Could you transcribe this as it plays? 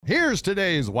Here's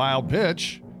today's wild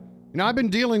pitch. I've been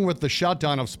dealing with the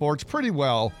shutdown of sports pretty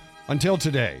well until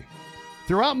today.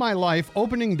 Throughout my life,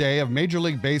 opening day of Major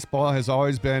League Baseball has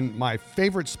always been my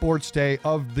favorite sports day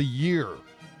of the year.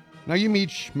 Now, you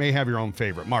each may have your own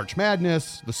favorite. March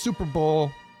Madness, the Super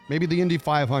Bowl, maybe the Indy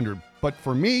 500. But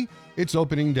for me, it's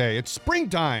opening day. It's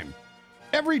springtime.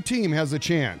 Every team has a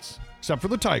chance, except for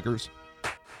the Tigers.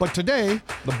 But today,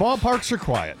 the ballparks are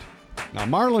quiet. Now,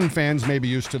 Marlin fans may be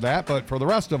used to that, but for the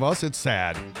rest of us, it's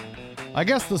sad. I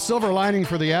guess the silver lining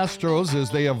for the Astros is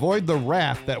they avoid the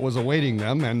wrath that was awaiting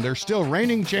them, and they're still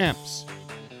reigning champs.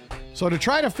 So to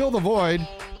try to fill the void,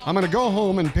 I'm going to go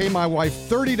home and pay my wife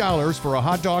 $30 for a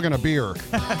hot dog and a beer.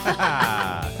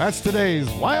 That's today's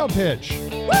Wild Pitch.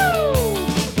 Woo!